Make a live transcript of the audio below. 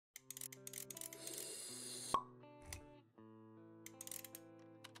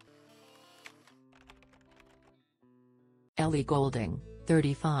Ellie Goulding,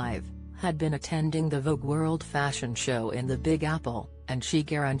 35, had been attending the Vogue World Fashion Show in the Big Apple, and she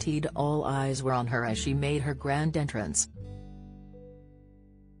guaranteed all eyes were on her as she made her grand entrance.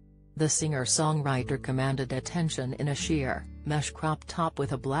 The singer-songwriter commanded attention in a sheer, mesh crop top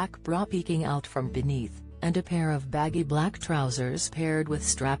with a black bra peeking out from beneath, and a pair of baggy black trousers paired with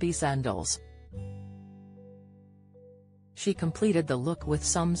strappy sandals. She completed the look with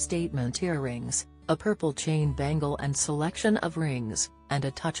some statement earrings, a purple chain bangle and selection of rings, and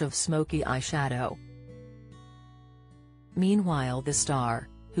a touch of smoky eyeshadow. Meanwhile, the star,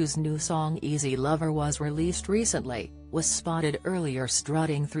 whose new song Easy Lover was released recently, was spotted earlier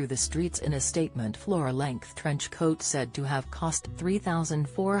strutting through the streets in a statement floor-length trench coat said to have cost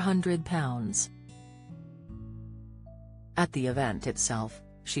 £3,400. At the event itself,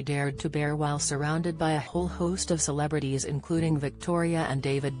 she dared to bare while surrounded by a whole host of celebrities including Victoria and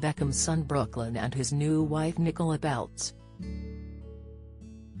David Beckham's son Brooklyn and his new wife Nicola Peltz.